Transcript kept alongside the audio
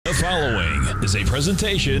following is a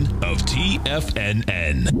presentation of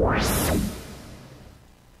TFNN.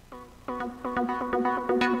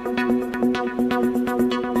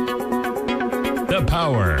 The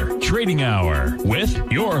Power Trading Hour with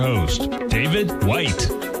your host, David White.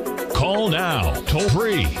 Call now, toll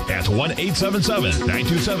free at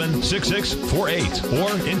 1-877-927-6648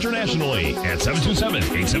 or internationally at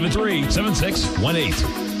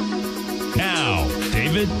 727-873-7618. Now,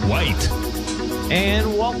 David White.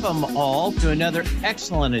 And welcome all to another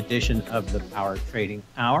excellent edition of the Power Trading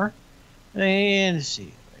Hour. And let's see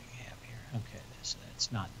what we have here. Okay,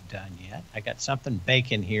 that's not done yet. I got something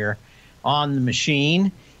baking here on the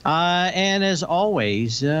machine. And as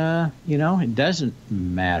always, it doesn't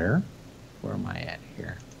matter. Where am I at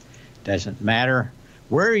here? Doesn't matter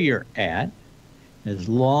where you're at, as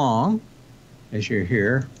long as you're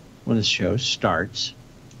here when the show starts.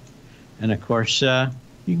 And of course, you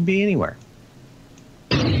can be anywhere.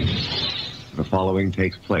 The following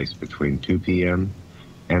takes place between 2 p.m.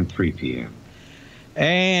 and 3 p.m.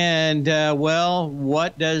 And,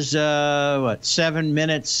 what does 7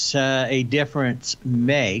 minutes a difference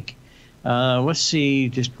make? Let's see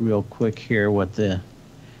just real quick here what the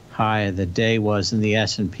high of the day was in the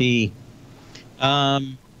S&P.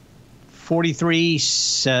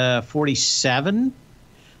 43.47,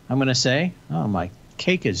 I'm going to say. Oh, my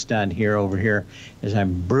cake is done over here as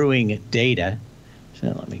I'm brewing data. So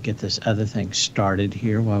let me get this other thing started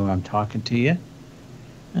here while I'm talking to you.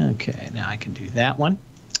 Okay, now I can do that one.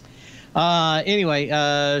 Anyway,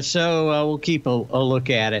 so we'll keep a look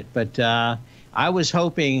at it. But I was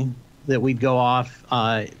hoping that we'd go off,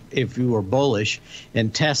 if you were bullish,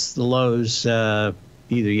 and test the lows either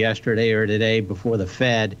yesterday or today before the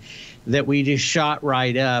Fed, that we just shot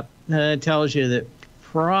right up. It tells you that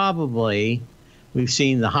probably we've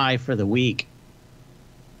seen the high for the week.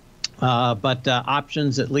 But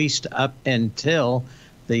options, at least up until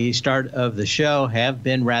the start of the show, have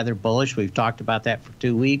been rather bullish. We've talked about that for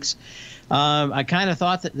 2 weeks. I kind of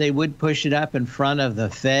thought that they would push it up in front of the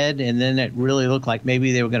Fed, and then it really looked like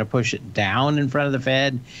maybe they were going to push it down in front of the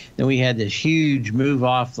Fed. Then we had this huge move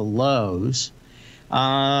off the lows.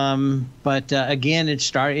 But again,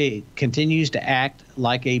 it continues to act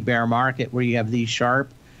like a bear market where you have these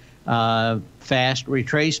sharp, fast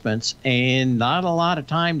retracements and not a lot of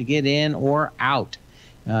time to get in or out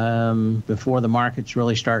before the markets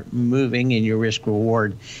really start moving and your risk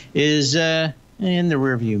reward is in the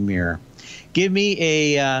rearview mirror. Give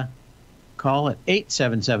me a call at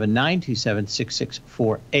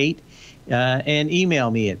 877-927-6648 and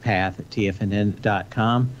email me at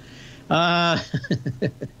path@tfnn.com. Yeah.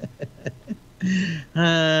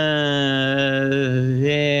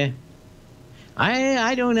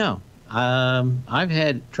 I don't know. I've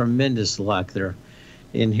had tremendous luck. They're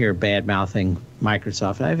in here bad-mouthing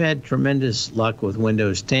Microsoft. I've had tremendous luck with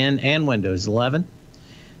Windows 10 and Windows 11.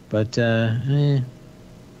 But I'm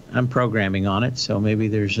programming on it, so maybe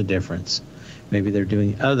there's a difference. Maybe they're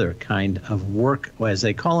doing other kind of work, as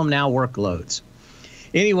they call them now, workloads.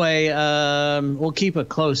 Anyway, we'll keep a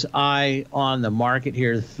close eye on the market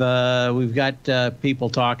here. We've got people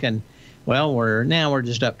talking. Well, we're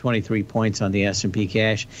just up 23 points on the S&P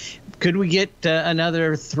cash. Could we get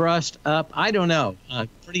another thrust up? I don't know. Oh,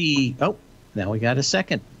 now we got a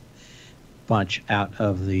second bunch out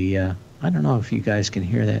of the. I don't know if you guys can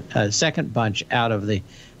hear that. Second bunch out of the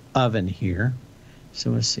oven here.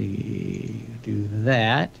 So let's see. Do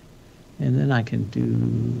that, and then I can do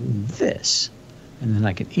this, and then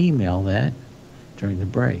I can email that during the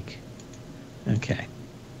break. Okay,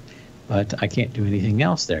 but I can't do anything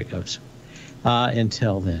else. There it goes.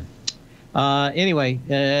 Until then. Anyway,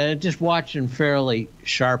 just watching fairly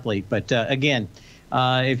sharply. But again,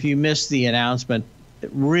 if you missed the announcement,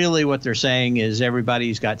 really what they're saying is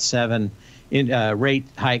everybody's got 7 rate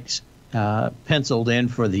hikes penciled in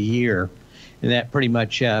for the year. And that pretty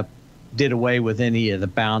much did away with any of the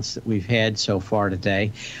bounce that we've had so far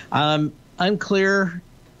today. Unclear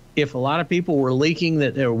if a lot of people were leaking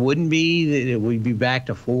that there wouldn't be, that it would be back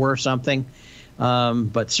to 4 or something.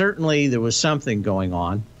 But certainly there was something going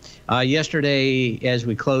on. Yesterday, as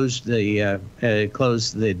we closed the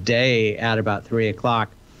day at about 3 o'clock,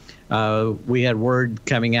 we had word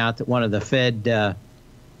coming out that one of the Fed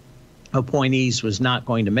appointees was not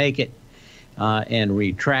going to make it and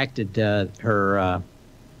retracted her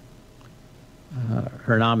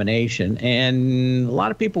nomination. And a lot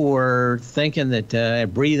of people were thinking that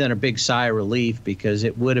breathing a big sigh of relief, because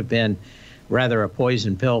it would have been rather a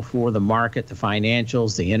poison pill for the market, the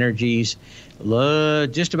financials, the energies,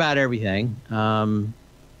 just about everything.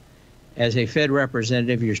 As a Fed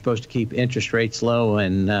representative, you're supposed to keep interest rates low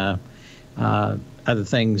and Other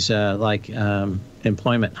things like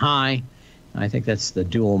employment high. I think that's the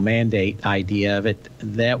dual mandate idea of it.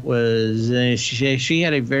 That was, she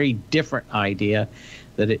had a very different idea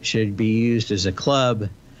that it should be used as a club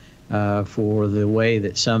for the way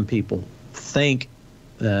that some people think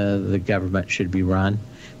the government should be run,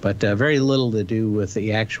 but very little to do with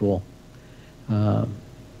the actual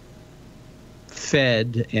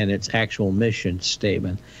Fed and its actual mission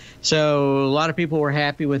statement. So a lot of people were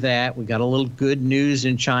happy with that. We got a little good news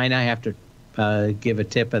in China. I have to give a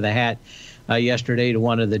tip of the hat yesterday to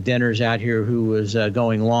one of the dinners out here who was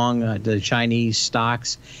going long the Chinese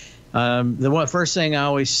stocks. The first thing I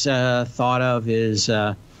always thought of is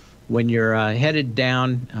when you're headed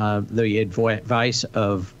down the advice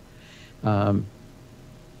of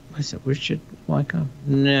what's it? Richard Wyckoff?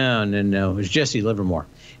 No. It was Jesse Livermore.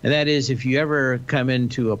 And that is, if you ever come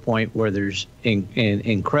into a point where there's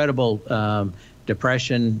incredible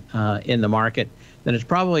depression in the market, then it's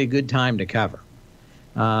probably a good time to cover.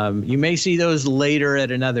 You may see those later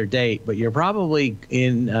at another date, but you're probably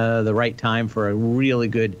in the right time for a really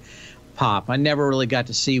good pop. I never really got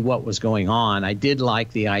to see what was going on. I did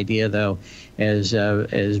like the idea, though,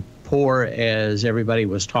 as poor as everybody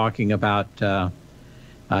was talking about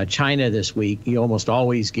China this week, you almost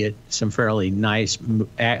always get some fairly nice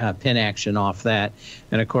pin action off that.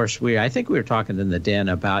 And of course, I think we were talking in the den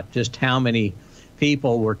about just how many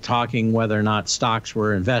people were talking whether or not stocks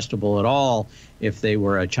were investable at all if they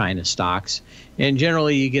were China stocks. And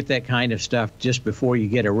generally, you get that kind of stuff just before you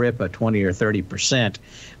get a rip of 20 or 30%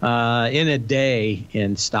 in a day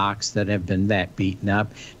in stocks that have been that beaten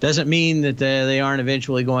up. Doesn't mean that they aren't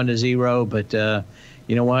eventually going to zero, but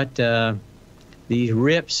you know what? These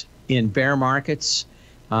rips in bear markets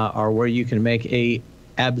are where you can make a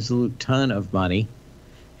absolute ton of money,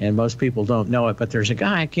 and most people don't know it. But there's a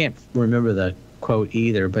guy, I can't remember the quote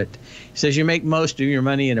either, but he says you make most of your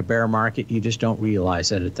money in a bear market, you just don't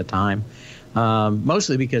realize it at the time.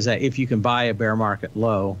 Mostly because if you can buy a bear market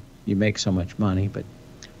low, you make so much money. But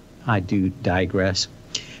I do digress.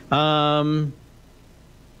 Yeah.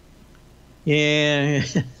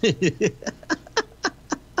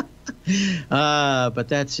 But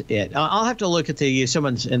that's it. I'll have to look at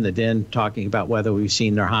someone's in the den talking about whether we've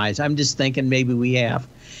seen their highs. I'm just thinking maybe we have.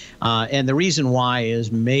 And the reason why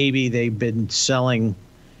is maybe they've been selling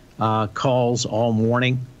calls all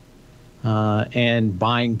morning and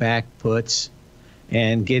buying back puts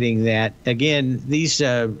and getting that. Again, these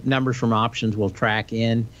numbers from options will track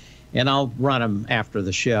in, and I'll run them after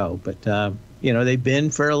the show. But they've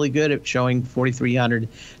been fairly good at showing 4,300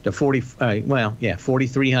 to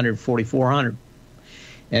 4,300, 4,400,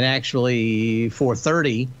 and actually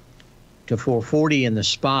 430 to 440 in the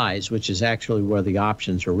SPYs, which is actually where the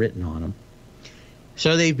options are written on them.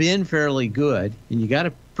 So they've been fairly good, and you got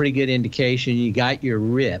a pretty good indication. You got your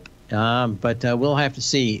rip, but we'll have to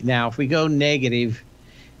see. Now, if we go negative,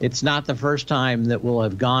 it's not the first time that we'll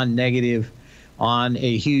have gone negative on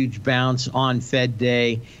a huge bounce on Fed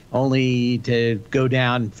Day, only to go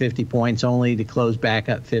down 50 points, only to close back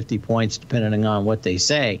up 50 points, depending on what they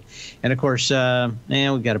say. And, of course,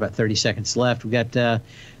 we've got about 30 seconds left. We've got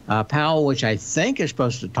Powell, which I think is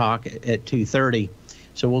supposed to talk at 2:30.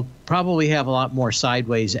 So we'll probably have a lot more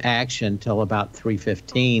sideways action till about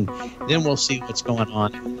 3:15. Then we'll see what's going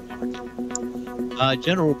on in the market.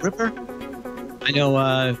 General Ripper, I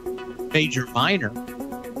know Major Miner,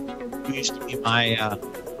 who used to be my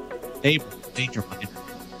neighbor, Major Miner.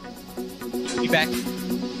 Be back.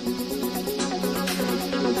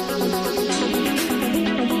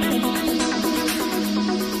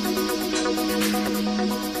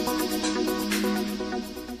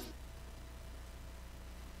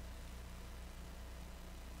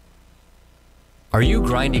 Are you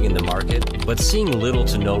grinding in the market, but seeing little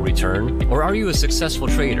to no return? Or are you a successful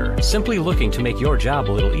trader, simply looking to make your job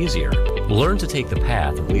a little easier? Learn to take the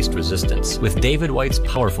path of least resistance with David White's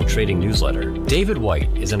powerful trading newsletter. David White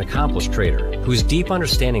is an accomplished trader whose deep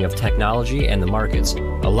understanding of technology and the markets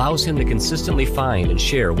allows him to consistently find and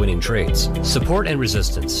share winning trades. Support and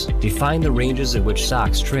resistance define the ranges in which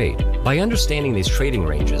stocks trade. By understanding these trading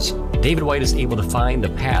ranges, David White is able to find the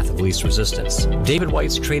path of least resistance. David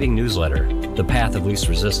White's trading newsletter, The Path of Least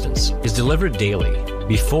Resistance, is delivered daily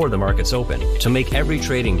before the markets open to make every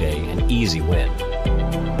trading day an easy win.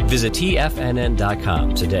 Visit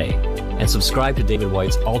TFNN.com today and subscribe to David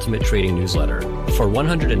White's Ultimate Trading Newsletter for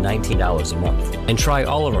 $119 a month. And try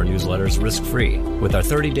all of our newsletters risk-free with our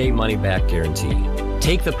 30-day money-back guarantee.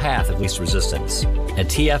 Take the path of least resistance at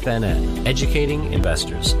TFNN, educating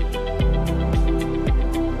investors.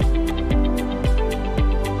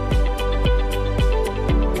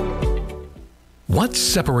 What's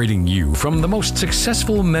separating you from the most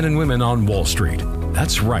successful men and women on Wall Street?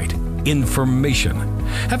 That's right, information.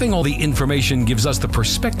 Having all the information gives us the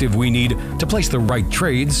perspective we need to place the right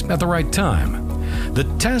trades at the right time. The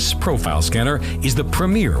TAS Profile Scanner is the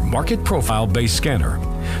premier market profile-based scanner.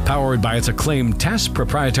 Powered by its acclaimed TAS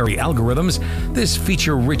proprietary algorithms, this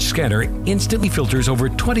feature-rich scanner instantly filters over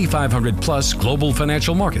 2,500 plus global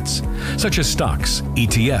financial markets, such as stocks,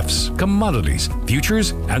 ETFs, commodities,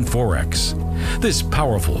 futures, and Forex. This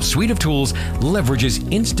powerful suite of tools leverages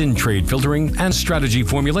instant trade filtering and strategy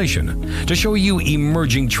formulation to show you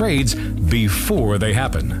emerging trades before they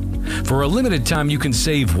happen. For a limited time, you can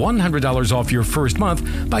save $100 off your first month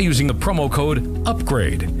by using the promo code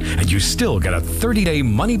UPGRADE, and you still get a 30-day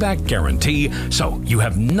money-back guarantee, so you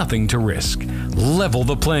have nothing to risk. Level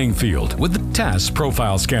the playing field with the TAS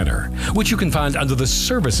Profile Scanner, which you can find under the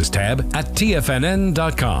Services tab at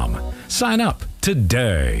TFNN.com. Sign up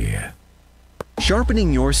today.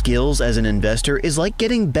 Sharpening your skills as an investor is like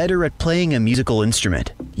getting better at playing a musical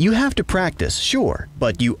instrument. You have to practice, sure,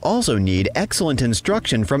 but you also need excellent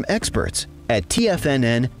instruction from experts. At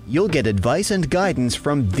TFNN, you'll get advice and guidance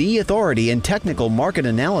from the authority in technical market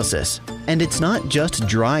analysis. And it's not just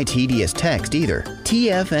dry, tedious text either.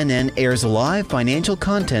 TFNN airs live financial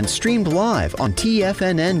content streamed live on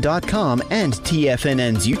TFNN.com and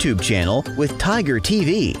TFNN's YouTube channel with Tiger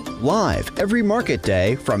TV, live every market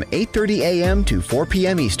day from 8:30 a.m. to 4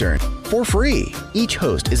 p.m. Eastern, for free. Each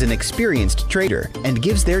host is an experienced trader and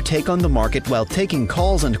gives their take on the market while taking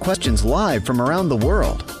calls and questions live from around the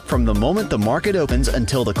world. From the moment the market opens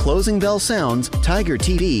until the closing bell sounds, Tiger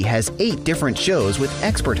TV has 8 different shows with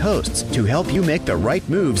expert hosts to help you make the right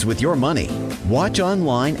moves with your money. Watch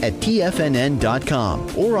online at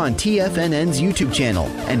TFNN.com or on TFNN's YouTube channel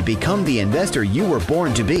and become the investor you were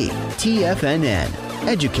born to be. TFNN,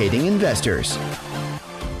 educating investors.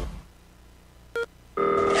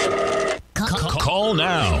 Call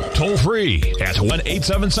now, toll free at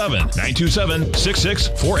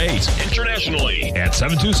 1-877-927-6648. Internationally at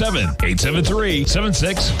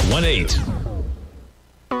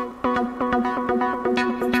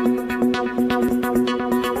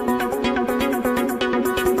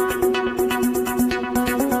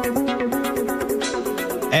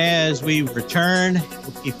As we return,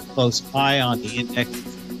 we'll keep a close eye on the index,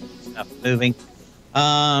 stuff moving.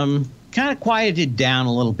 Kind of quieted down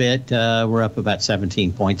a little bit. We're up about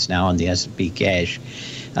 17 points now on the S&P cash.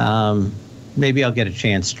 Maybe I'll get a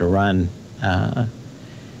chance to run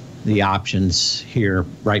the options here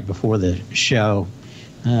right before the show.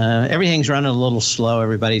 Everything's running a little slow.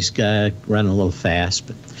 Everybody's running a little fast,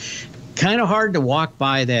 but kind of hard to walk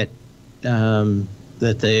by that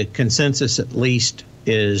that the consensus at least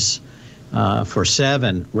is for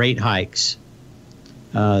 7 rate hikes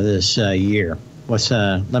this year.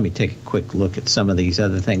 Let me take a quick look at some of these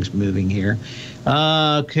other things moving here.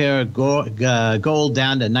 Okay, gold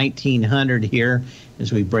down to 1,900 here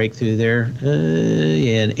as we break through there.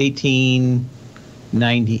 Yeah,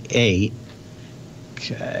 1898.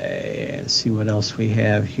 Okay, let's see what else we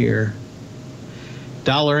have here.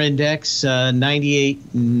 Dollar index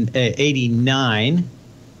 98.89.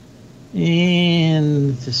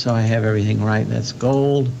 And just so I have everything right, that's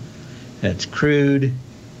gold. That's crude.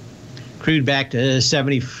 Crude back to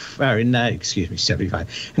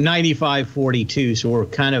 95.42. So we're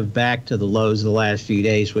kind of back to the lows of the last few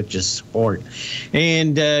days, which is support.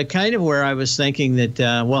 And kind of where I was thinking that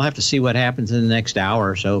we'll have to see what happens in the next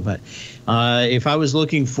hour or so. But if I was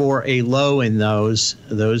looking for a low in those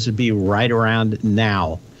would be right around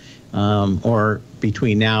now, or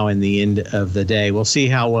between now and the end of the day. We'll see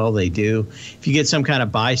how well they do. If you get some kind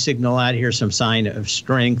of buy signal out here, some sign of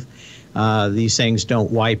strength, these things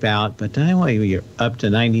don't wipe out, but anyway, we're up to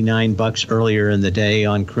 $99 earlier in the day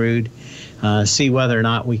on crude. See whether or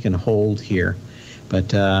not we can hold here.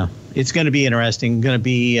 But it's going to be interesting. Going to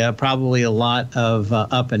be probably a lot of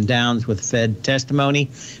up and downs with Fed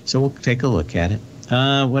testimony. So we'll take a look at it.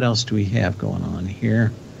 What else do we have going on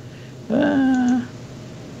here?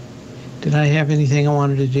 Did I have anything I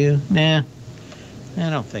wanted to do? Nah, I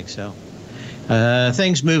don't think so.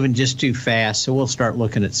 Things moving just too fast, so we'll start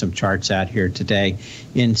looking at some charts out here today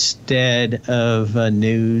instead of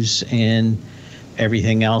news and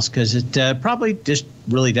everything else, because it probably just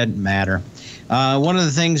really doesn't matter. One of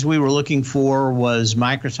the things we were looking for was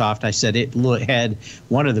Microsoft. I said it had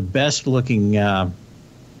one of the best looking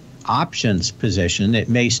options position. It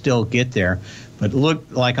may still get there, but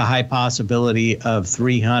looked like a high possibility of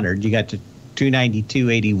 300. You got to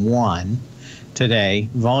 292.81. today.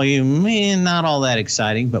 Volume, not all that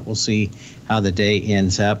exciting, but we'll see how the day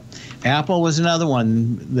ends up. Apple was another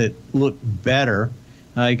one that looked better.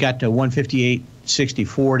 It got to 158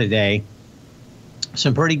 164 today.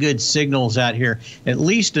 Some pretty good signals out here. At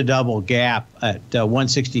least a double gap at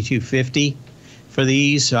 162.50 for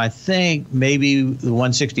these. So I think maybe the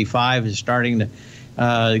 165 is starting to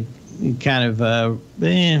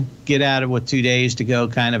get out of with 2 days to go,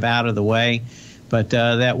 kind of out of the way. But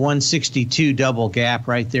that 162 double gap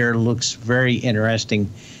right there looks very interesting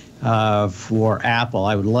for Apple.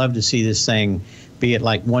 I would love to see this thing be at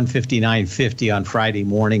like 159.50 on Friday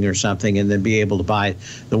morning or something, and then be able to buy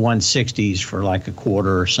the 160s for like a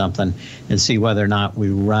quarter or something and see whether or not we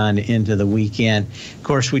run into the weekend. Of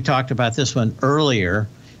course, we talked about this one earlier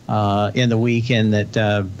in the weekend, that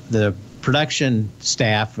the production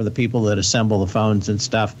staff, for the people that assemble the phones and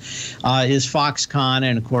stuff, is Foxconn,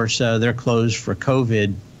 and of course they're closed for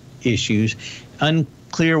COVID issues.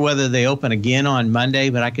 Unclear whether they open again on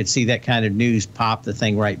Monday, but I could see that kind of news pop the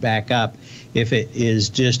thing right back up if it is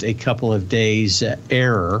just a couple of days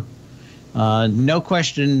error. No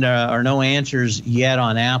question or no answers yet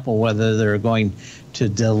on Apple whether they're going to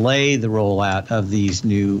delay the rollout of these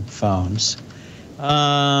new phones.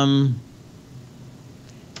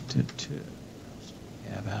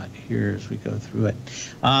 Have out here as we go through it.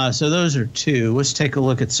 So those are two. Let's take a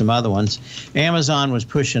look at some other ones. Amazon was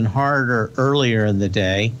pushing harder earlier in the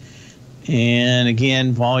day, and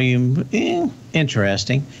again, volume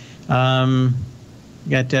interesting. Got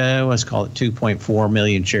let's call it 2.4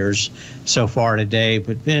 million shares so far today,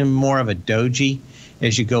 but been more of a doji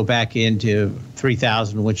as you go back into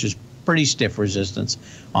 3,000, which is pretty stiff resistance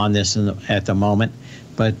on this at the moment.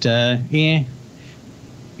 But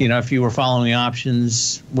if you were following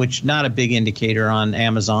options, which not a big indicator on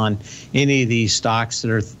Amazon, any of these stocks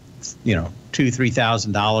that are,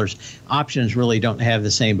 $2,000-$3,000, options really don't have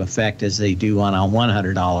the same effect as they do on a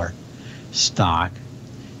 $100 stock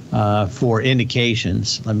for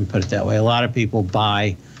indications. Let me put it that way. A lot of people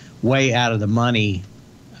buy way out of the money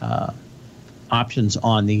options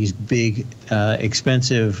on these big,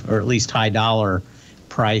 expensive, or at least high dollar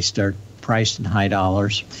priced in high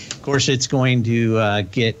dollars. Of course, it's going to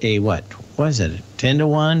get a, what was it, 10 to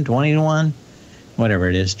 1, 20 to 1, whatever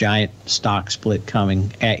it is, giant stock split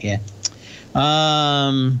coming at you.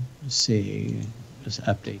 Let's see, just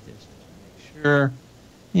update this. Make sure.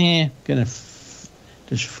 Gonna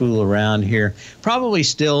just fool around here. Probably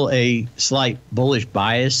still a slight bullish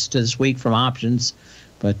bias to this week from options,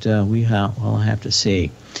 but we'll have to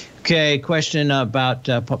see. Okay, question about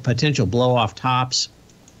potential blow-off tops.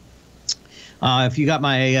 If you got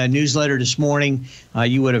my newsletter this morning,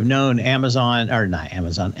 you would have known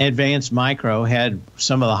Advanced Micro had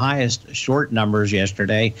some of the highest short numbers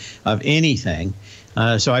yesterday of anything.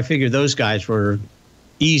 So I figured those guys were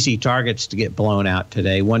easy targets to get blown out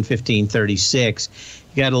today. 115.36.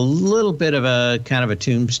 You got a little bit of a kind of a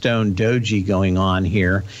tombstone doji going on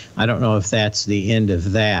here. I don't know if that's the end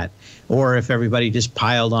of that, or if everybody just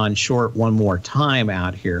piled on short one more time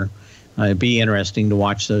out here. It'd be interesting to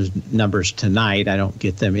watch those numbers tonight. I don't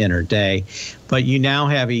get them intraday, but you now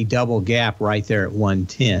have a double gap right there at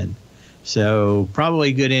 110. So probably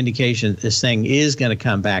a good indication that this thing is going to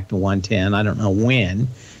come back to 110. I don't know when.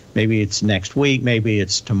 Maybe it's next week. Maybe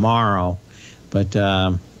it's tomorrow. But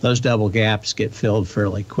those double gaps get filled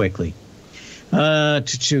fairly quickly.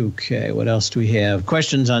 Okay, what else do we have?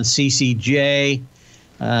 Questions on CCJ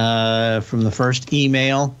from the first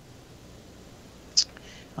email.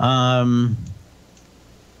 Coming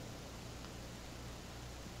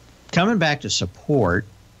back to support,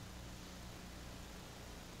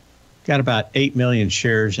 got about 8 million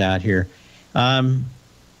shares out here.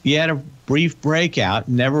 You had a brief breakout,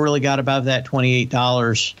 never really got above that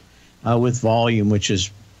 $28 with volume, which is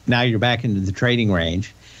now you're back into the trading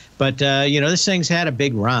range. But, this thing's had a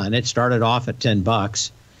big run. It started off at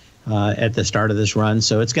 $10 at the start of this run.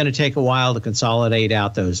 So it's going to take a while to consolidate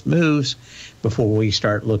out those moves before we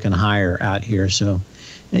start looking higher out here. So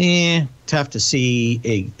tough to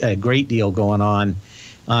see a great deal going on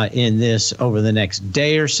in this over the next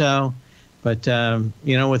day or so. But,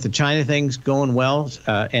 with the China things going well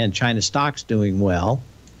and China stocks doing well,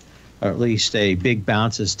 or at least a big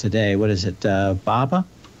bounces today. What is it, BABA?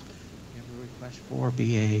 You have a request for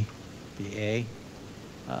BA.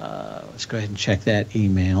 Let's go ahead and check that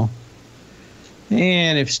email.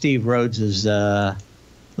 And if Steve Rhodes is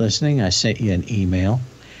listening, I sent you an email.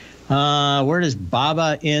 Where does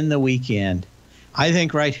BABA end the weekend? I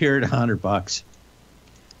think right here at $100.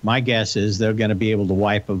 My guess is they're going to be able to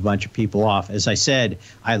wipe a bunch of people off. As I said,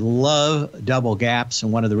 I love double gaps,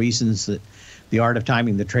 and one of the reasons that the Art of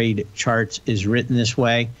Timing the Trade charts is written this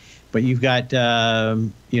way. But you've got,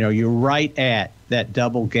 you're right at that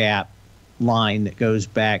double gap line that goes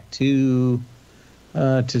back to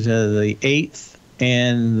the 8th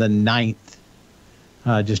and the 9th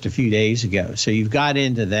just a few days ago. So you've got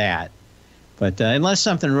into that. But unless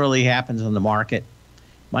something really happens on the market,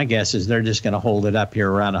 my guess is they're just going to hold it up here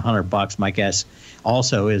around $100. My guess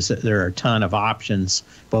also is that there are a ton of options,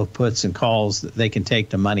 both puts and calls, that they can take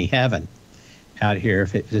to money heaven out here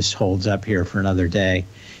if it just holds up here for another day.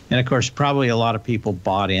 And, of course, probably a lot of people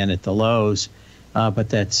bought in at the lows, but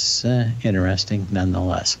that's interesting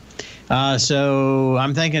nonetheless. So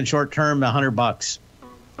I'm thinking short term, $100.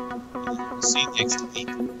 See you next week.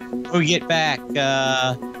 When we get back,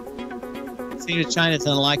 see that China's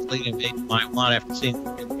unlikely to invade Taiwan after seeing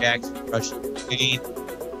the Jackson Russian gain.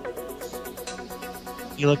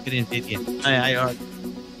 You look at NVIDIA. I are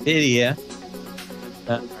NVIDIA.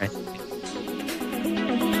 Right.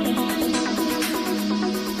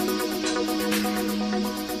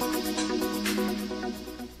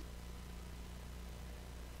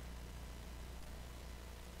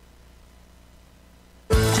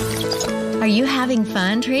 Are you having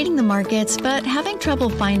fun trading the markets, but having trouble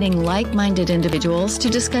finding like-minded individuals to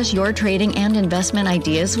discuss your trading and investment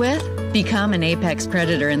ideas with? Become an apex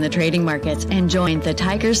predator in the trading markets and join the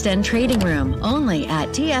Tiger's Den Trading Room only at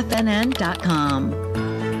TFNN.com.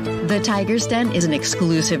 The Tiger's Den is an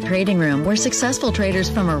exclusive trading room where successful traders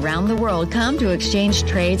from around the world come to exchange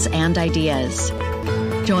trades and ideas.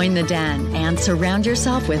 Join the den and surround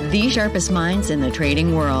yourself with the sharpest minds in the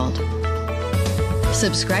trading world.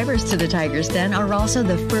 Subscribers to the Tiger's Den are also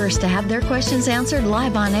the first to have their questions answered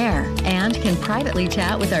live on air and can privately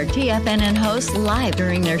chat with our TFNN hosts live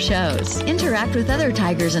during their shows. Interact with other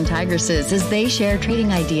Tigers and Tigresses as they share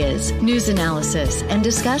trading ideas, news analysis, and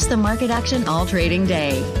discuss the market action all trading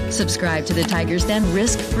day. Subscribe to the Tiger's Den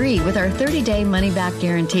risk-free with our 30-day money-back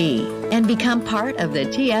guarantee and become part of the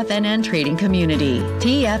TFNN trading community.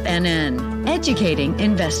 TFNN, educating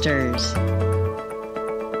investors.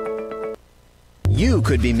 You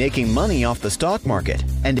could be making money off the stock market.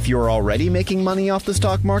 And if you're already making money off the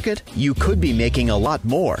stock market, you could be making a lot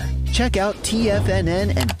more. Check out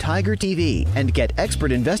TFNN and Tiger TV and get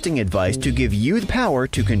expert investing advice to give you the power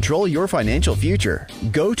to control your financial future.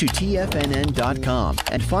 Go to TFNN.com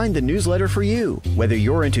and find the newsletter for you. Whether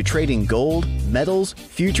you're into trading gold, metals,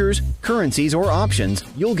 futures, currencies, or options,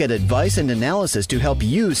 you'll get advice and analysis to help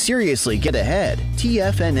you seriously get ahead.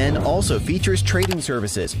 TFNN also features trading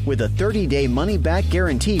services with a 30-day money-back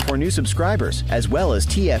guarantee for new subscribers, as well as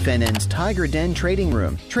TFNN's Tiger Den Trading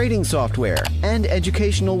Room, trading software, and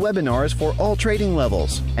educational webinars for all trading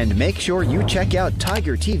levels. And make sure you check out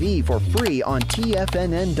Tiger TV for free on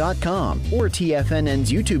TFNN.com or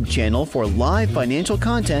TFNN's YouTube channel for live financial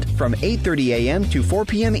content from 8:30 a.m. to 4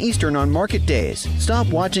 p.m. Eastern on market days. Stop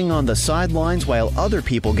watching on the sidelines while other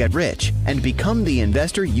people get rich and become the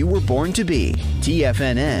investor you were born to be.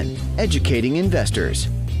 TFNN, educating investors.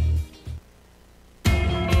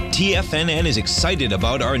 TFNN is excited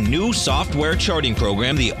about our new software charting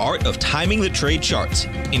program, The Art of Timing the Trade Charts.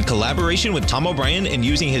 In collaboration with Tom O'Brien and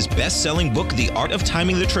using his best-selling book, The Art of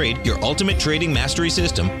Timing the Trade, Your Ultimate Trading Mastery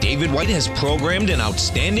System, David White has programmed an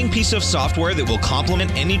outstanding piece of software that will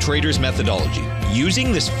complement any trader's methodology.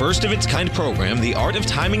 Using this first-of-its-kind program, The Art of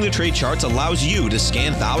Timing the Trade Charts allows you to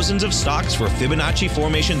scan thousands of stocks for Fibonacci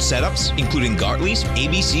formation setups, including Gartley's,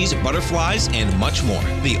 ABCs, butterflies, and much more.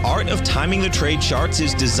 The Art of Timing the Trade Charts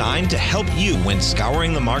is designed to help you when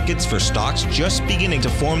scouring the markets for stocks just beginning to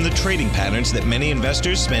form the trading patterns that many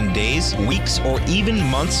investors spend days, weeks, or even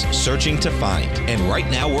months searching to find. And right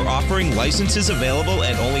now we're offering licenses available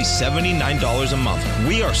at only $79 a month.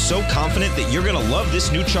 We are so confident that you're going to love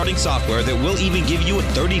this new charting software that will even give you a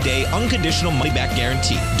 30-day unconditional money-back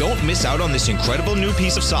guarantee. Don't miss out on this incredible new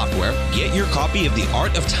piece of software. Get your copy of The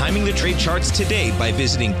Art of Timing the Trade Charts today by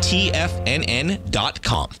visiting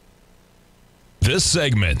TFNN.com. This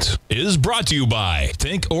segment is brought to you by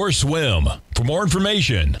Thinkorswim. For more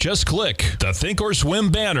information, just click the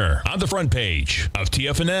Thinkorswim banner on the front page of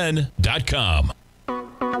TFNN.com.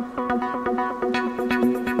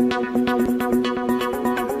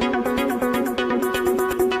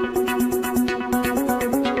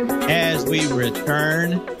 As we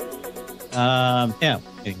return,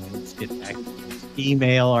 let's get back to this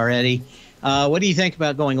email already. What do you think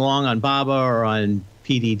about going long on BABA or on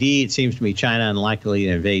PDD? It seems to me China unlikely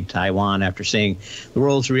to invade Taiwan after seeing the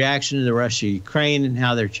world's reaction to the Russia-Ukraine and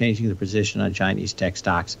how they're changing the position on Chinese tech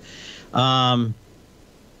stocks. Unless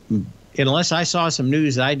I saw some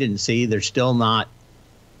news that I didn't see, they're still not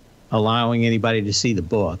allowing anybody to see the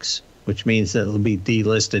books, which means that it'll be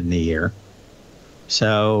delisted in a year.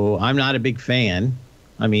 So I'm not a big fan.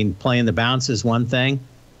 I mean, playing the bounce is one thing,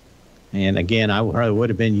 And again, I probably would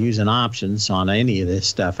have been using options on any of this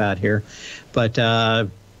stuff out here. But I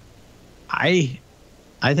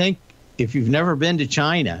think if you've never been to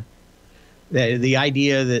China, the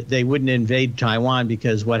idea that they wouldn't invade Taiwan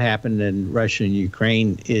because what happened in Russia and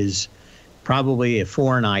Ukraine is probably a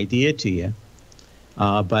foreign idea to you.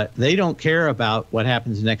 But they don't care about what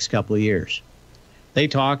happens the next couple of years. They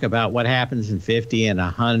talk about what happens in 50 and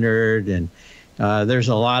 100, and there's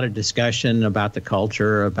a lot of discussion about the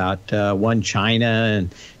culture, about one China,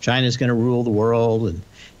 and China's going to rule the world. And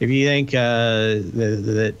if you think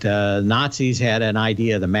that Nazis had an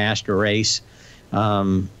idea of the master race,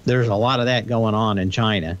 there's a lot of that going on in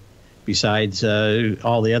China, besides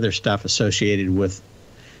all the other stuff associated with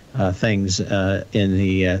things in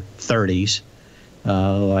the 30s,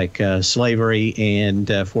 like slavery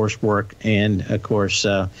and forced work, and, of course,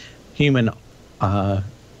 human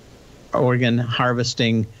organ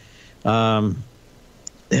harvesting.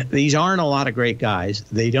 These aren't a lot of great guys.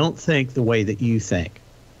 They don't think the way that you think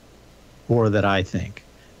or that I think,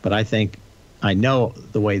 but I know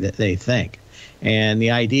the way that they think. And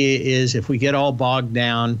the idea is if we get all bogged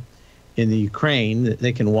down in the Ukraine, that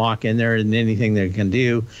they can walk in there and anything they can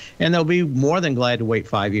do, and they'll be more than glad to wait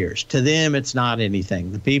 5 years. To them, it's not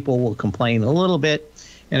anything. The people will complain a little bit,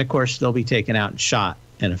 and of course, they'll be taken out and shot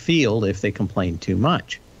in a field if they complain too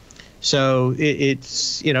much. So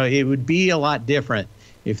it's, it would be a lot different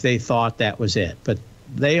if they thought that was it. But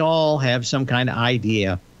they all have some kind of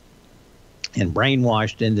idea and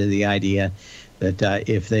brainwashed into the idea that that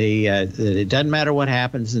it doesn't matter what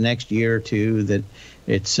happens the next year or two, that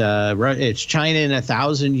it's China in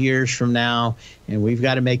 1,000 years from now, and we've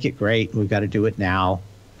got to make it great. We've got to do it now,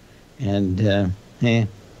 and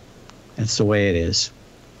that's the way it is.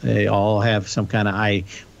 They all have some kind of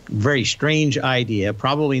very strange idea,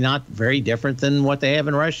 probably not very different than what they have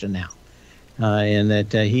in Russia now, and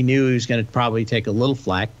that he knew he was going to probably take a little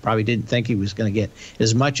flack. Probably didn't think he was going to get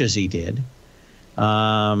as much as he did.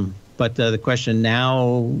 But the question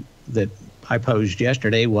now that I posed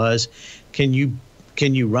yesterday was, can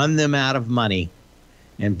you run them out of money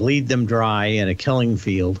and bleed them dry in a killing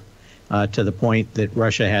field to the point that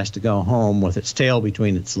Russia has to go home with its tail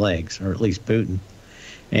between its legs, or at least Putin?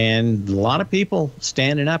 And a lot of people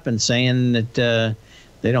standing up and saying that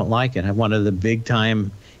they don't like it. One of the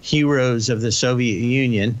big-time heroes of the Soviet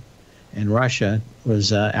Union and Russia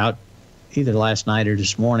was out either last night or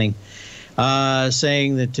this morning,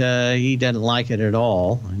 saying that he doesn't like it at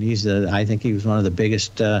all. And I think he was one of the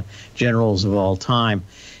biggest generals of all time.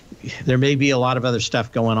 There may be a lot of other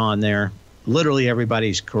stuff going on there. Literally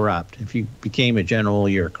everybody's corrupt. If you became a general,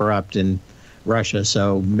 you're corrupt in Russia.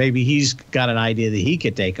 So maybe he's got an idea that he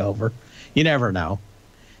could take over. You never know.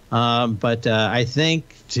 But I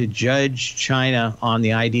think to judge China on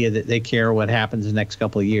the idea that they care what happens the next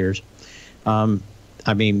couple of years, I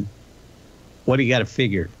mean, what do you got to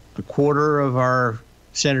figure? A quarter of our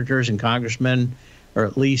senators and congressmen are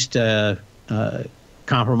at least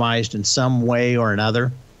compromised in some way or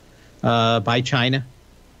another by China.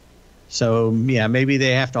 So, yeah, maybe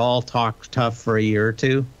they have to all talk tough for a year or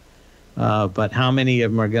two. But how many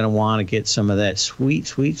of them are going to want to get some of that sweet,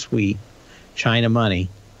 sweet, sweet China money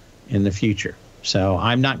in the future? So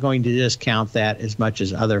I'm not going to discount that as much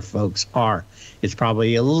as other folks are. It's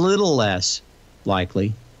probably a little less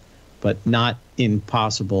likely, but not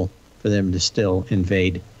impossible for them to still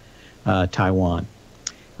invade Taiwan.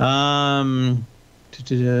 Okay.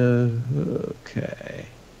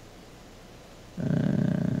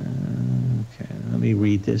 Okay, let me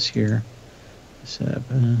read this here.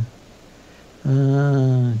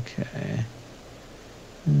 Okay.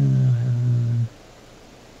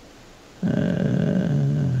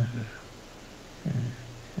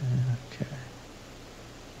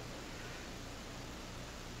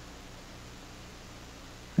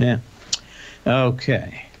 Yeah.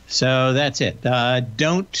 Okay. So that's it.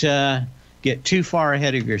 Don't get too far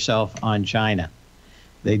ahead of yourself on China.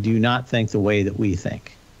 They do not think the way that we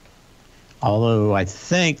think. Although I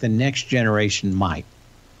think the next generation might.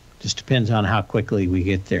 Just depends on how quickly we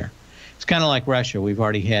get there. It's kind of like Russia. We've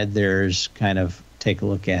already had theirs kind of take a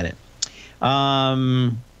look at it.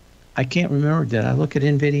 I can't remember. Did I look at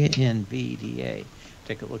NVIDIA? NVDA.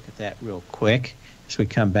 Take a look at that real quick as we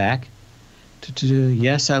come back.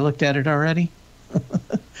 Yes, I looked at it already.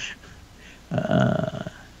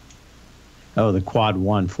 Oh, the quad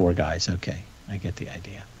 1-4 guys. Okay, I get the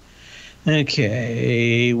idea.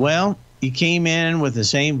 Okay, well, you came in with the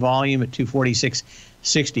same volume at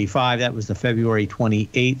 246.65. That was the February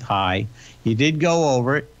 28th high. You did go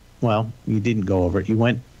over it. Well, you didn't go over it. You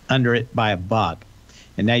went under it by $1.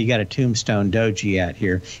 and now you got a tombstone doji out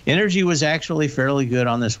here. Energy was actually fairly good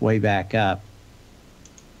on this way back up,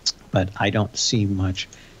 but I don't see much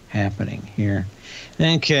happening here.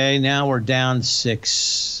 Okay, now we're down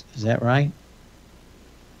 6. Is that right?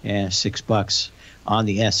 Yeah, $6 on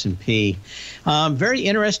the S&P. Very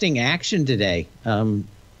interesting action today. I'm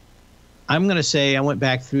going to say I went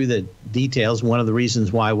back through the details. One of the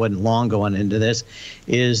reasons why I wasn't long going into this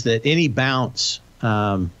is that any bounce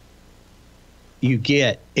you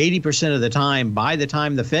get 80% of the time, by the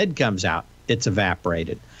time the Fed comes out, it's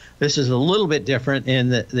evaporated. This is a little bit different in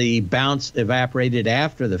that the bounce evaporated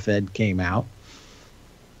after the Fed came out,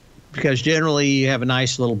 because generally you have a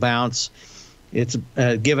nice little bounce. It's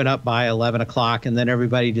given up by 11 o'clock, and then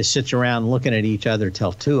everybody just sits around looking at each other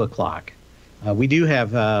till 2 o'clock. We do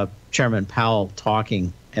have Chairman Powell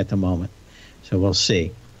talking at the moment, so we'll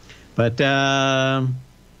see. But,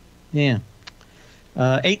 yeah.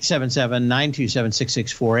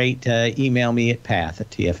 877-927-6648. Email me at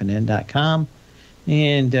path@tfnn.com.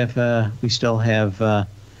 And if we still have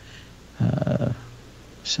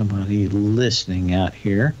somebody listening out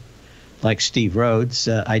here, like Steve Rhodes,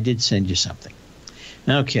 I did send you something.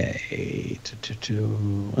 Okay.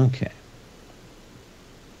 Okay.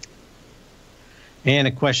 And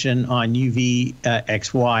a question on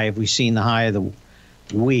UVXY. Have we seen the high of the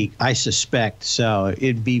week? I suspect so.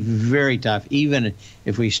 It'd be very tough, even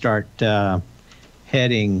if we start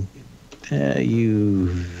heading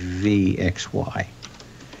UVXY.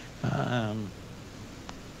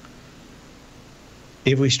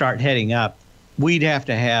 If we start heading up, we'd have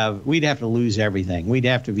to lose everything. We'd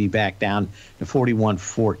have to be back down to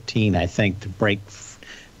 41.14, I think, to break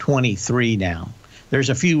 23 now. There's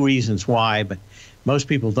a few reasons why, but most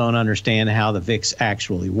people don't understand how the VIX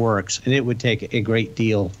actually works, and it would take a great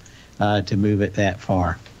deal to move it that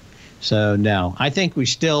far. So, no, I think we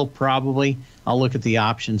still probably, I'll look at the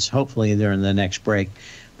options, hopefully they're in the next break,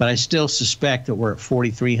 but I still suspect that we're at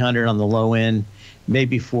 4,300 on the low end,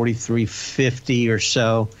 maybe 4,350 or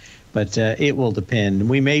so, but it will depend.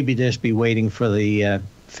 We may just be waiting for the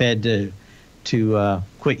Fed to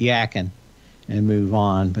quit yakking and move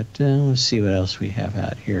on, but let's see what else we have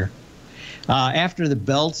out here. After the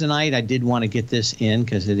bell tonight, I did want to get this in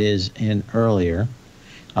because it is in earlier.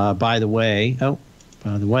 By the way,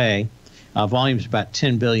 volume's about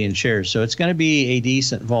 10 billion shares, so it's going to be a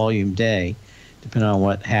decent volume day, depending on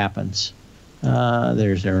what happens.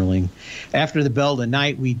 There's Erling. After the bell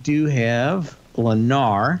tonight, we do have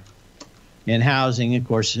Lennar in housing. Of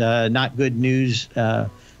course, not good news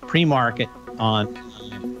pre-market on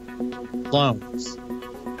loans.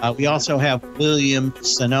 We also have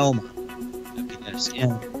Williams-Sonoma.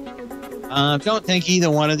 Don't think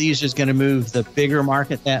either one of these is going to move the bigger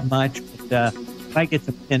market that much, but might get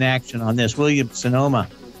some in action on this. Williams-Sonoma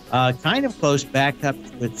kind of close back up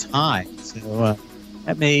to its high, so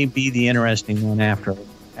that may be the interesting one after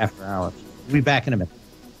hours. We'll be back in a minute.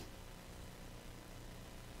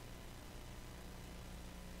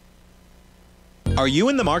 Are you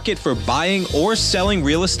in the market for buying or selling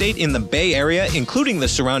real estate in the Bay Area, including the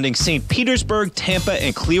surrounding St. Petersburg, Tampa,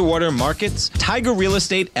 and Clearwater markets? Tiger Real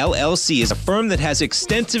Estate LLC is a firm that has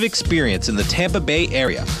extensive experience in the Tampa Bay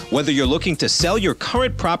area. Whether you're looking to sell your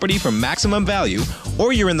current property for maximum value,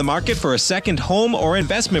 or you're in the market for a second home or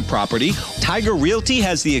investment property, Tiger Realty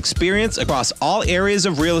has the experience across all areas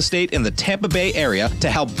of real estate in the Tampa Bay area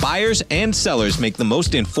to help buyers and sellers make the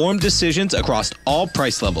most informed decisions across all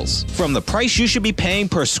price levels. From the price you should be paying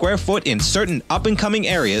per square foot in certain up-and-coming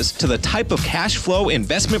areas to the type of cash flow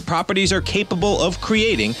investment properties are capable of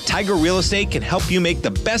creating, Tiger Real Estate can help you make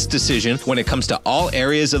the best decision when it comes to all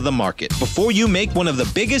areas of the market. Before you make one of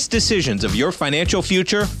the biggest decisions of your financial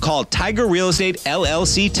future, call Tiger Real Estate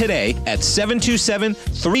LLC today at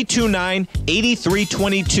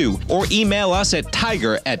 727-329-8322 or email us at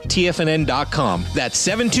tiger@tfnn.com. That's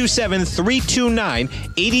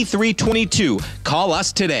 727-329-8322. Call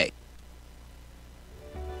us today.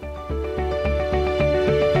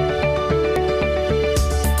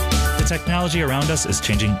 Technology around us is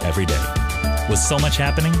changing every day. With so much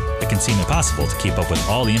happening, it can seem impossible to keep up with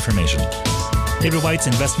all the information. David White's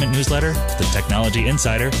investment newsletter, The Technology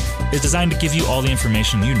Insider, is designed to give you all the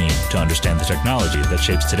information you need to understand the technology that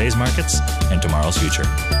shapes today's markets and tomorrow's future.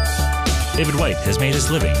 David White has made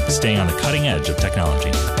his living staying on the cutting edge of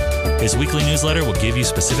technology. His weekly newsletter will give you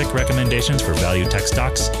specific recommendations for value tech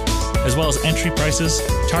stocks, as well as entry prices,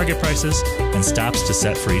 target prices, and stops to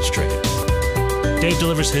set for each trade. Dave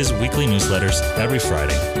delivers his weekly newsletters every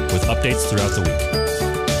Friday with updates throughout the week.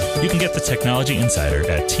 You can get the Technology Insider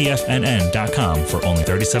at TFNN.com for only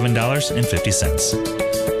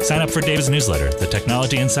 $37.50. Sign up for David's newsletter, The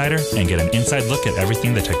Technology Insider, and get an inside look at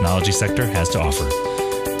everything the technology sector has to offer.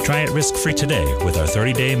 Try it risk-free today with our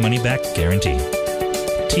 30-day money-back guarantee.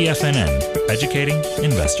 TFNN, educating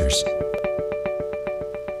investors.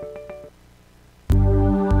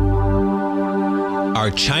 Are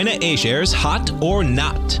China A-shares hot or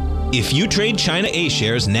not? If you trade China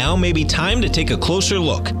A-shares, now may be time to take a closer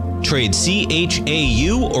look. Trade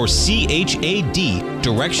CHAU or CHAD,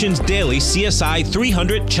 Directions Daily CSI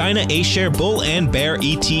 300 China A-share Bull and Bear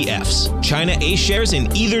ETFs. China A-shares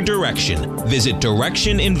in either direction. Visit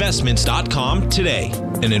directioninvestments.com today.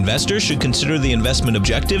 An investor should consider the investment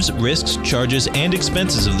objectives, risks, charges, and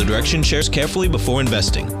expenses of the Direction shares carefully before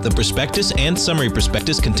investing. The prospectus and summary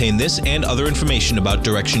prospectus contain this and other information about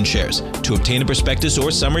Direction shares. To obtain a prospectus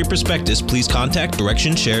or summary prospectus, please contact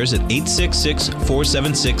Direction shares at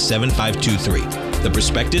 866-476-7523. The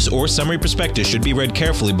prospectus or summary prospectus should be read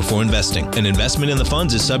carefully before investing. An investment in the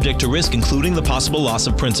funds is subject to risk, including the possible loss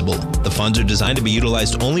of principal. The funds are designed to be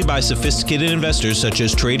utilized only by sophisticated investors such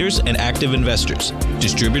as traders and active investors.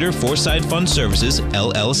 Distributor Foreside Fund Services,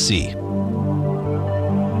 LLC.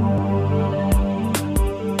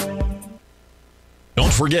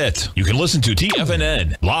 Don't forget, you can listen to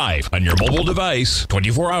TFNN live on your mobile device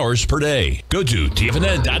 24 hours per day. Go to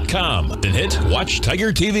TFNN.com, then hit Watch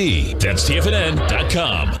Tiger TV. That's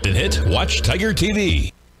TFNN.com, then hit Watch Tiger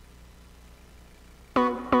TV.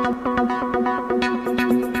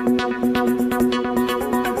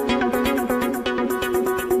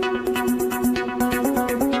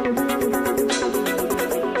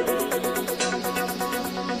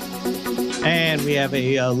 And we have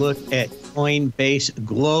a look at Coinbase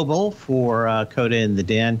Global for Coda in the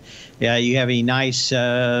Den. Yeah, you have a nice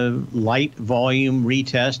light volume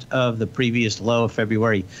retest of the previous low of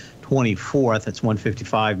February 24th. That's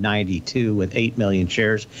 155.92 with 8 million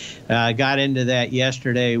shares. Got into that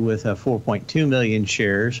yesterday with 4.2 million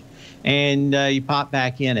shares, and you pop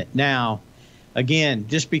back in it. Now, again,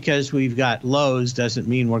 just because we've got lows doesn't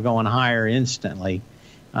mean we're going higher instantly.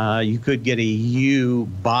 You could get a U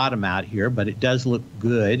bottom out here, but it does look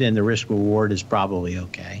good, and the risk reward is probably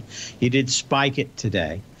okay. You did spike it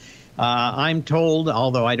today. I'm told,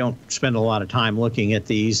 although I don't spend a lot of time looking at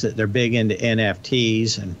these, that they're big into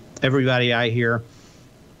NFTs, and everybody I hear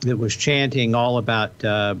that was chanting all about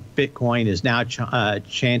Bitcoin is now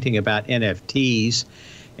chanting about NFTs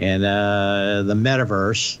and the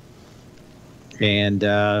metaverse. And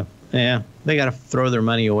yeah, they got to throw their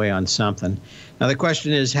money away on something. Now, the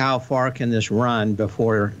question is, how far can this run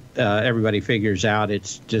before everybody figures out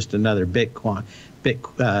it's just another Bitcoin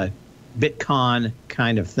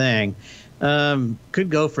kind of thing? Could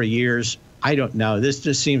go for years. I don't know. This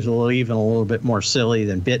just seems even a little bit more silly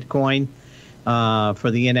than Bitcoin for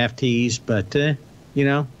the NFTs. But, you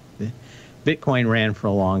know, Bitcoin ran for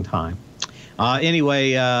a long time.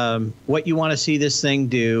 Anyway, what you want to see this thing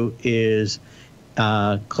do is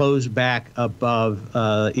close back above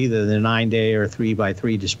either the 9-day or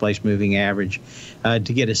 3x3 displaced moving average to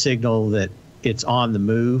get a signal that it's on the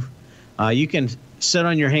move. You can sit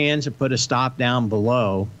on your hands and put a stop down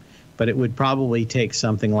below, but it would probably take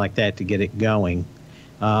something like that to get it going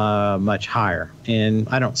much higher. And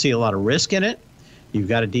I don't see a lot of risk in it. You've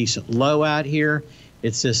got a decent low out here.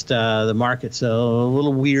 It's just the market's a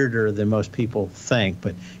little weirder than most people think,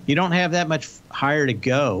 but you don't have that much higher to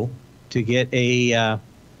go to get a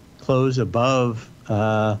close above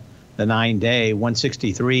the 9-day,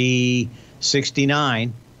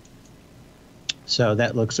 163.69. So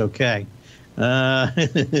that looks okay.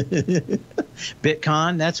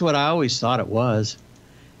 Bitcoin, that's what I always thought it was,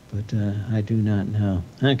 but I do not know.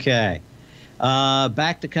 Okay,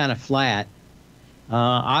 back to kind of flat.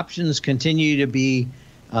 Options continue to be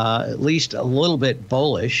at least a little bit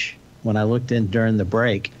bullish when I looked in during the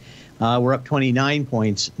break. We're up 29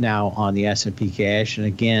 points now on the S&P cash. And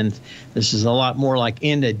again, this is a lot more like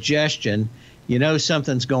indigestion. You know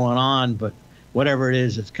something's going on, but whatever it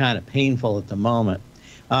is, it's kind of painful at the moment.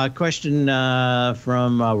 Question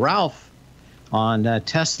from Ralph on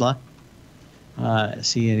Tesla.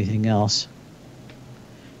 See anything else?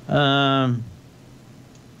 No,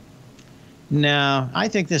 I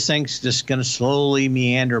think this thing's just going to slowly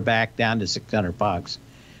meander back down to $600.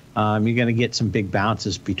 You're going to get some big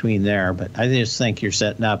bounces between there, but I just think you're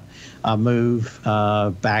setting up a move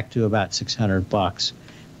back to about $600.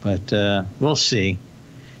 But we'll see.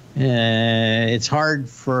 It's hard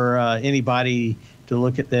for anybody to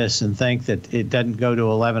look at this and think that it doesn't go to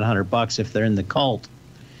 $1,100 if they're in the cult,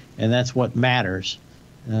 and that's what matters.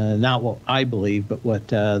 Not what I believe, but what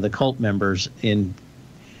the cult members in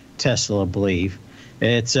Tesla believe.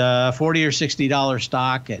 It's a $40 or $60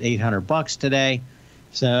 stock at $800 today.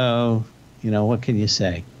 So, what can you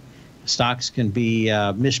say? Stocks can be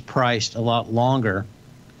mispriced a lot longer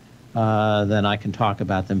than I can talk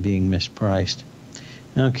about them being mispriced.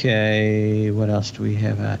 Okay, what else do we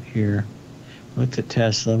have out here? Looked at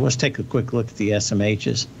Tesla. Let's take a quick look at the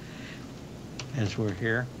SMHs as we're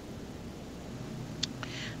here.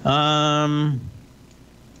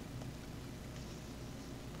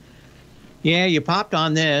 Yeah, you popped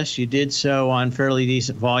on this. You did so on fairly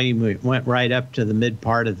decent volume. It went right up to the mid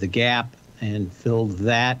part of the gap and filled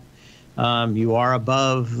that. You are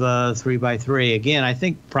above 3x3. Again, I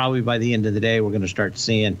think probably by the end of the day, we're going to start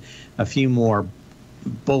seeing a few more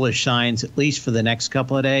bullish signs, at least for the next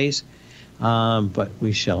couple of days. But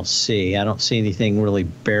we shall see. I don't see anything really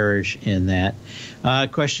bearish in that.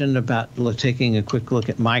 Question about taking a quick look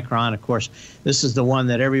at Micron. Of course, this is the one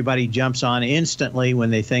that everybody jumps on instantly when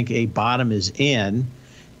they think a bottom is in.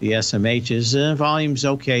 The SMHs, volume's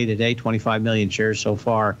okay today, 25 million shares so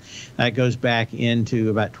far. That goes back into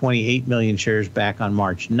about 28 million shares back on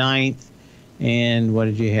March 9th. And what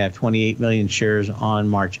did you have? 28 million shares on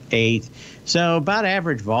March 8th. So about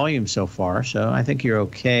average volume so far. So I think you're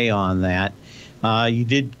okay on that. You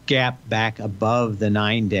did gap back above the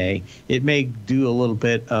 9-day. It may do a little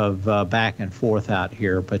bit of back and forth out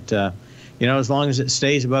here. But, as long as it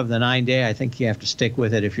stays above the 9-day, I think you have to stick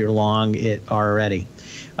with it if you're long it already.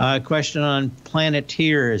 Question on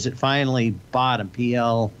Planeteer. Is it finally bottom?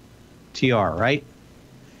 PLTR, right?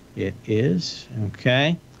 It is.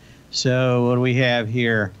 Okay. So what do we have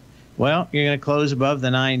here? Well, you're going to close above the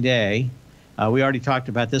 9-day. We already talked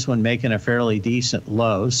about this one making a fairly decent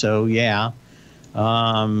low. So, yeah,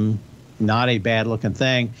 not a bad-looking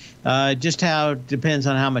thing. Just how it depends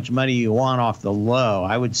on how much money you want off the low.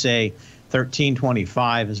 I would say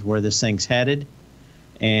 13.25 is where this thing's headed.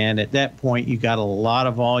 And at that point, you got a lot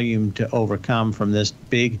of volume to overcome from this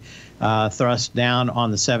big thrust down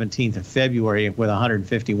on the 17th of February with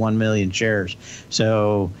 151 million shares.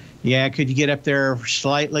 So, yeah, could you get up there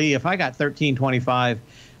slightly? If I got 13.25,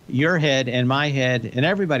 your head and my head and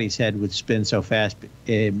everybody's head would spin so fast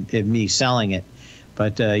in me selling it.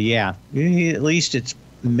 But, yeah, at least it's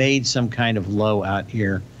made some kind of low out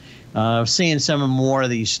here. Seeing some more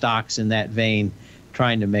of these stocks in that vein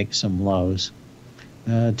trying to make some lows.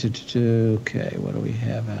 Okay, what do we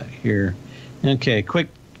have out here? Okay, quick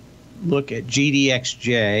look at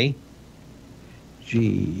GDXJ.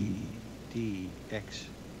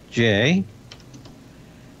 GDXJ.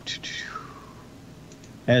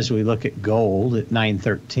 As we look at gold at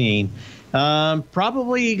 913.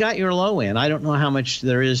 Probably you got your low in. I don't know how much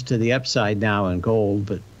there is to the upside now in gold,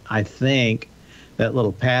 but I think that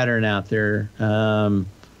little pattern out there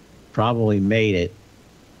probably made it.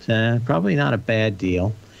 Probably not a bad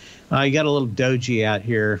deal. You got a little doji out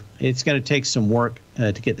here. It's going to take some work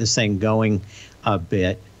to get this thing going a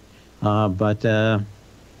bit, but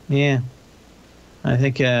yeah, I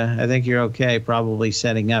think you're okay. Probably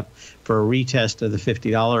setting up for a retest of the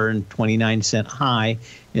 $50.29 high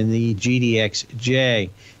in the GDXJ.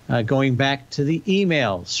 Going back to the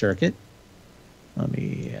email circuit. Let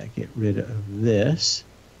me get rid of this.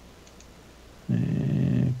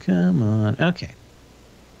 Come on. Okay.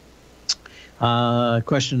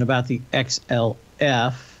 Question about the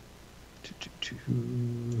XLF. If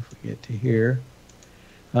we get to here.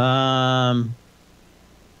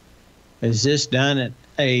 Is this done at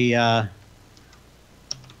a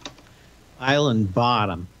island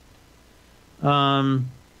bottom? I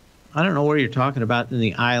don't know where you're talking about in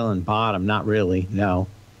the island bottom. Not really, no.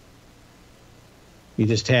 You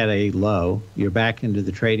just had a low. You're back into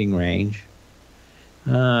the trading range.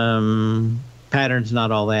 Pattern's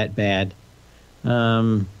not all that bad.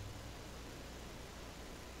 You're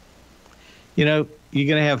going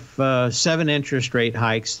to have 7 interest rate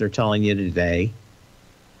hikes, they're telling you today.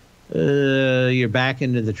 You're back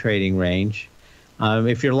into the trading range.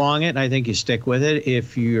 If you're long it, I think you stick with it.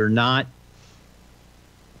 If you're not,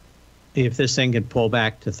 if this thing could pull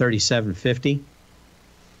back to 37.50,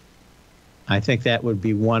 I think that would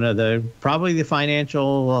be one of probably the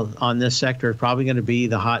financial on this sector is probably going to be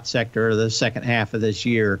the hot sector of the second half of this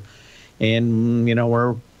year. And,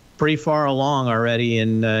 we're pretty far along already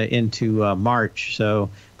into March. So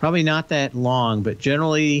probably not that long, but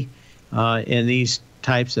generally in these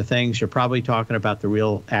types of things, you're probably talking about the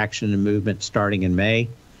real action and movement starting in May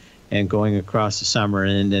and going across the summer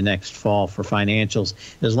and into next fall for financials,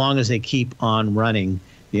 as long as they keep on running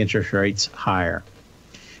the interest rates higher.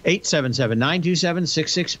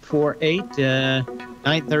 877-927-6648,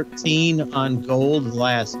 913 on gold, the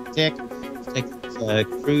last tick. Let's take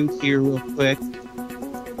crude here real quick.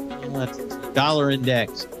 Dollar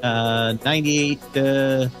index,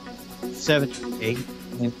 98.78.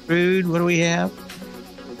 And crude, what do we have?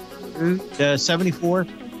 Crude, 74,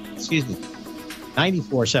 excuse me,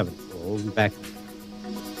 94.74. We'll be back.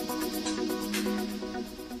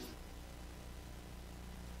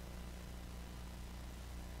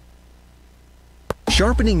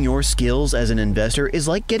 Sharpening your skills as an investor is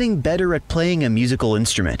like getting better at playing a musical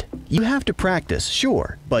instrument. You have to practice,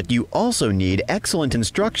 sure, but you also need excellent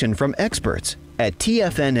instruction from experts. At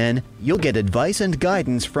TFNN, you'll get advice and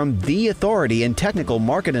guidance from the authority in technical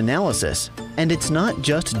market analysis. And it's not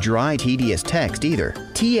just dry, tedious text either.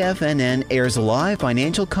 TFNN airs live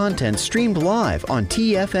financial content streamed live on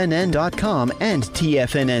TFNN.com and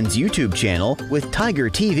TFNN's YouTube channel with Tiger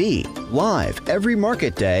TV, live every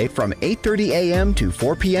market day from 8:30 a.m. to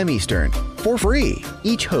 4 p.m. Eastern, for free.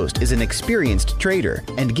 Each host is an experienced trader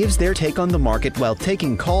and gives their take on the market while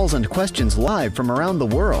taking calls and questions live from around the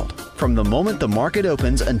world. From the moment the market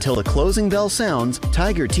opens until the closing bell sounds,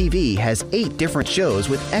 Tiger TV has 8 different shows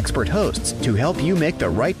with expert hosts to help you make the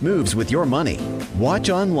right moves with your money. Watch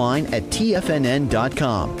online at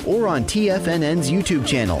TFNN.com or on TFNN's YouTube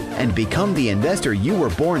channel and become the investor you were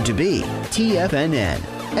born to be. TFNN,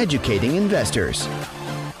 educating investors.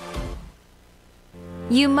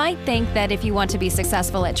 You might think that if you want to be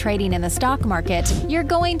successful at trading in the stock market, you're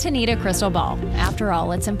going to need a crystal ball. After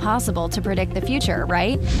all, it's impossible to predict the future,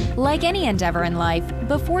 right? Like any endeavor in life,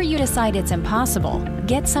 before you decide it's impossible,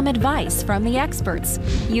 get some advice from the experts.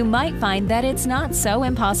 You might find that it's not so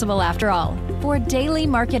impossible after all. For daily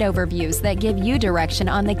market overviews that give you direction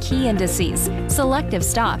on the key indices, selective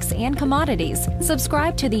stocks, and commodities,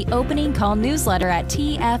 subscribe to the Opening Call newsletter at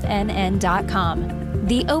TFNN.com.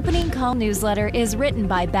 The Opening Call newsletter is written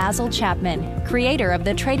by Basil Chapman, creator of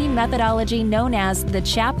the trading methodology known as the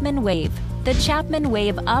Chapman Wave. The Chapman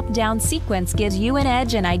Wave up-down sequence gives you an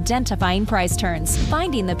edge in identifying price turns,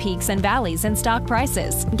 finding the peaks and valleys in stock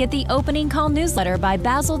prices. Get the Opening Call newsletter by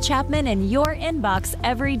Basil Chapman in your inbox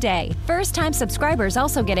every day. First-time subscribers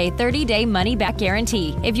also get a 30-day money-back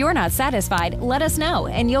guarantee. If you're not satisfied, let us know,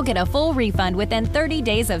 and you'll get a full refund within 30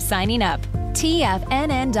 days of signing up.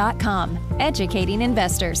 TFNN.com, educating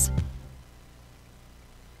investors.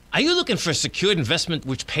 Are you looking for a secured investment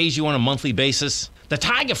which pays you on a monthly basis? The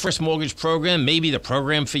Tiger First Mortgage Program may be the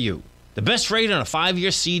program for you. The best rate on a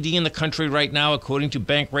 5-year CD in the country right now, according to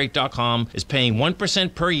Bankrate.com, is paying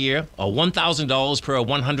 1% per year or $1,000 per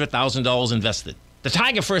 $100,000 invested. The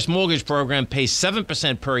Tiger First Mortgage Program pays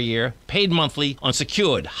 7% per year, paid monthly, on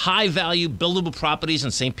secured, high-value, buildable properties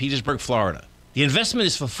in St. Petersburg, Florida. The investment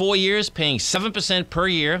is for 4 years, paying 7% per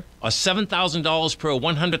year or $7,000 per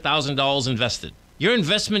 $100,000 invested. Your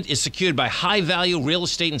investment is secured by high-value real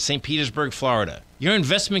estate in St. Petersburg, Florida. Your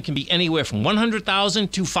investment can be anywhere from $100,000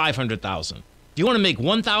 to $500,000. Do you want to make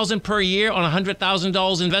 $1,000 per year on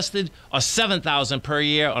 $100,000 invested or $7,000 per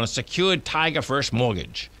year on a secured Tiger First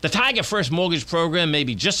mortgage? The Tiger First Mortgage Program may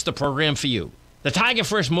be just the program for you. The Tiger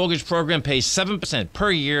First Mortgage Program pays 7%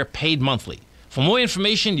 per year, paid monthly. For more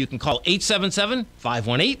information, you can call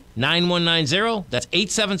 877-518-9190. That's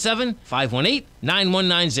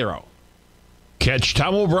 877-518-9190. Catch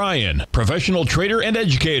Tom O'Brien, professional trader and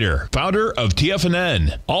educator, founder of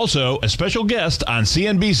TFNN. Also, a special guest on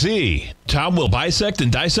CNBC. Tom will bisect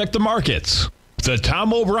and dissect the markets. The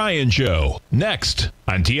Tom O'Brien Show, next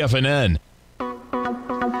on TFNN.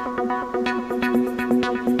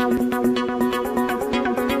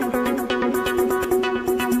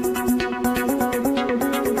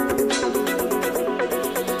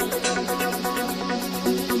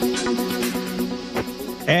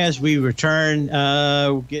 As we return,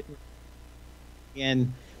 we'll get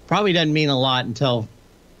again. Probably doesn't mean a lot until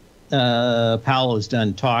Paolo's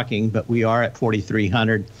done talking, but we are at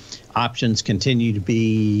 4,300. Options continue to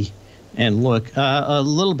be and look a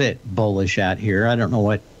little bit bullish out here. I don't know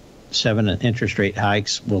what 7 interest rate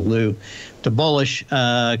hikes will do to bullish.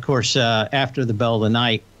 Of course, after the bell of the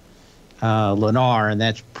night, Lennar, and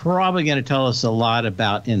that's probably going to tell us a lot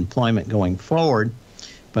about employment going forward.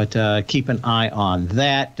 But keep an eye on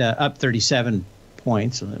that. Up 37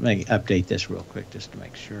 points. Let me update this real quick just to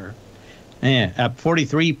make sure. Yeah, up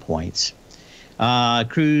 43 points.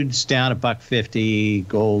 Crude's down $1.50.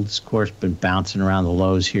 Gold's, of course, been bouncing around the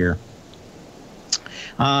lows here.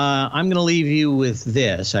 I'm going to leave you with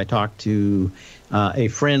this. I talked to a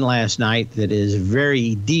friend last night that is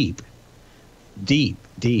very deep in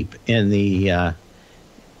the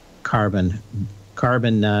carbon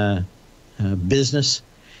business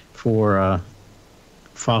for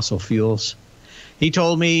fossil fuels. He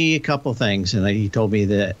told me a couple things, and he told me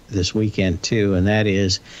that this weekend too, and that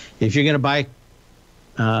is, if you're going to buy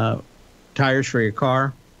tires for your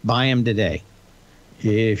car, buy them today.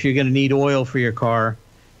 If you're going to need oil for your car,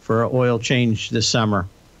 for an oil change this summer,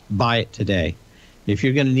 buy it today. If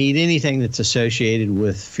you're going to need anything that's associated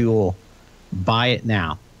with fuel, buy it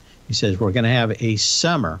now. He says we're going to have a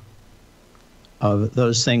summer of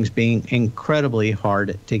those things being incredibly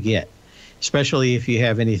hard to get, especially if you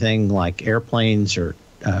have anything like airplanes or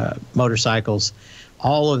motorcycles,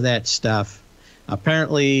 all of that stuff.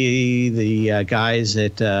 Apparently, the guys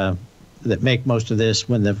that make most of this,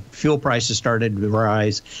 when the fuel prices started to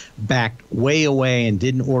rise, backed way away and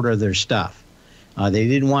didn't order their stuff. They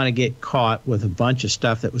didn't want to get caught with a bunch of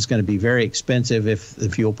stuff that was going to be very expensive if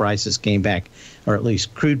the fuel prices came back, or at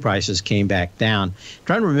least crude prices came back down. I'm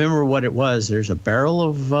trying to remember what it was. There's a barrel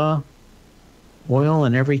of oil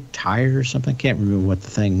in every tire or something. I can't remember what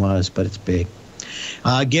the thing was, but it's big.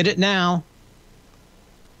 Get it now.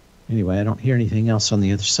 Anyway, I don't hear anything else on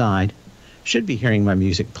the other side. Should be hearing my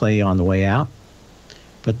music play on the way out.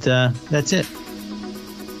 But that's it.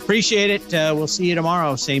 Appreciate it. We'll see you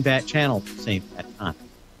tomorrow. Same bat channel, same bat time.